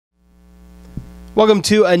Welcome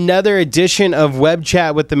to another edition of Web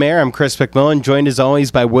Chat with the Mayor. I'm Chris McMillan, joined as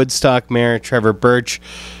always by Woodstock Mayor Trevor Birtch.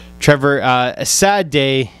 Trevor, a sad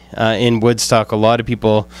day in Woodstock. A lot of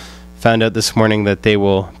people found out this morning that they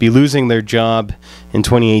will be losing their job in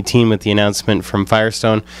 2018 with the announcement from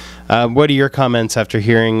Firestone. What are your comments after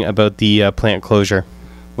hearing about the plant closure?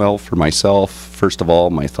 Well, for myself, first of all,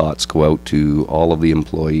 my thoughts go out to all of the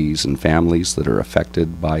employees and families that are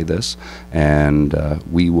affected by this, and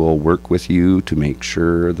we will work with you to make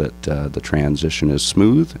sure that the transition is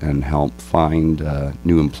smooth and help find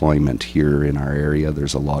new employment here in our area.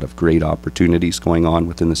 There's a lot of great opportunities going on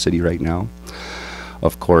within the city right now.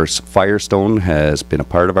 Of course, Firestone has been a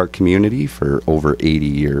part of our community for over 80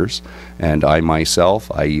 years, and I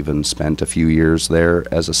even spent a few years there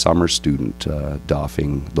as a summer student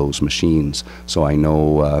doffing those machines. So I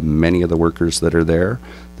know many of the workers that are there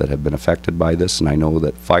that have been affected by this, and I know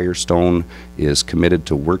that Firestone is committed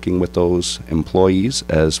to working with those employees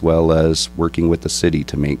as well as working with the city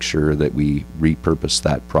to make sure that we repurpose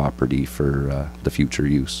that property for the future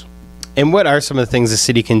use. And what are some of the things the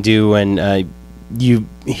city can do when you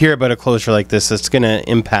hear about a closure like this that's going to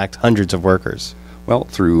impact hundreds of workers? Well,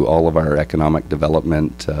 through all of our economic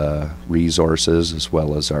development resources, as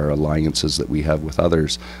well as our alliances that we have with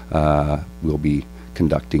others, we'll be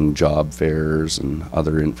conducting job fairs, and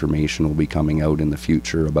other information will be coming out in the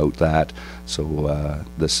future about that. So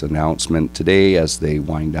this announcement today, as they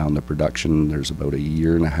wind down the production, there's about 1.5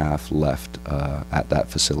 years left at that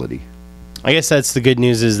facility. I guess that's the good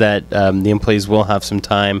news, is that the employees will have some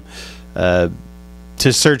time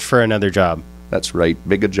to search for another job. That's right.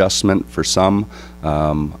 Big adjustment for some.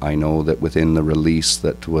 I know that within the release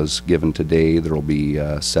that was given today, there will be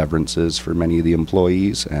severances for many of the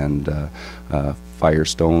employees, and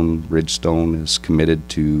Firestone, Ridgestone is committed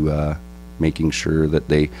to making sure that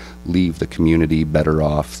they leave the community better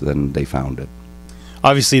off than they found it.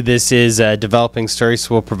 Obviously, this is a developing story,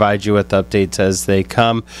 so we'll provide you with updates as they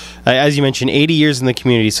come. As you mentioned, 80 years in the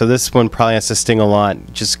community, so this one probably has to sting a lot,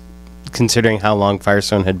 just considering how long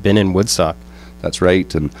Firestone had been in Woodstock. That's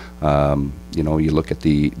right, and you know, you look at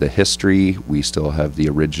the history. We still have the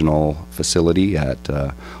original facility at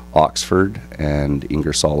Oxford and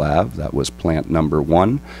Ingersoll Ave. That was plant number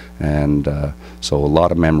 1, and so a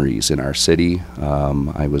lot of memories in our city.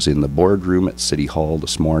 I was in the boardroom at City Hall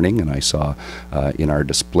this morning, and I saw in our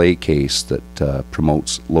display case that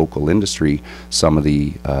promotes local industry some of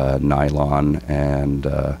the nylon and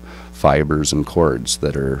fibers and cords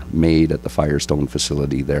that are made at the Firestone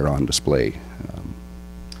facility there on display.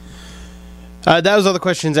 That was all the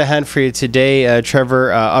questions I had for you today,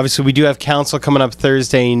 Trevor. Obviously, we do have council coming up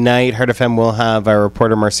Thursday night. Heart FM will have our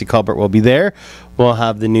reporter, Marcy Colbert, will be there. We'll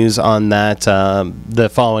have the news on that the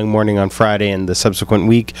following morning on Friday and the subsequent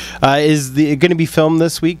week. Is it going to be filmed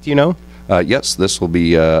this week? Do you know? Yes, this will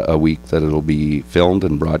be a week that it'll be filmed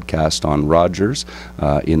and broadcast on Rogers.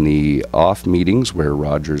 In the off meetings where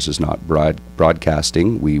Rogers is not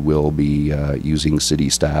broadcasting, we will be using city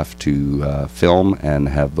staff to film and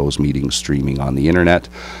have those meetings streaming on the internet.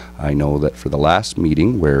 I know that for the last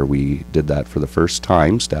meeting where we did that for the first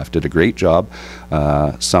time, staff did a great job.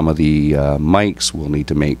 Some of the mics, will need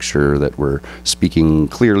to make sure that we're speaking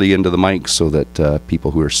clearly into the mics so that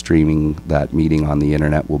people who are streaming that meeting on the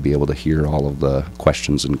internet will be able to hear all of the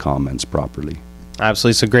questions and comments properly.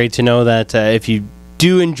 Absolutely. So great to know that if you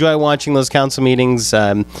do enjoy watching those council meetings,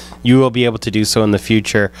 you will be able to do so in the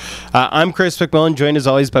future. I'm Chris McMillan, joined as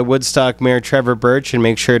always by Woodstock Mayor Trevor Birtch, and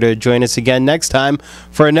make sure to join us again next time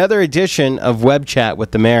for another edition of Web Chat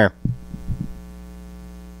with the Mayor.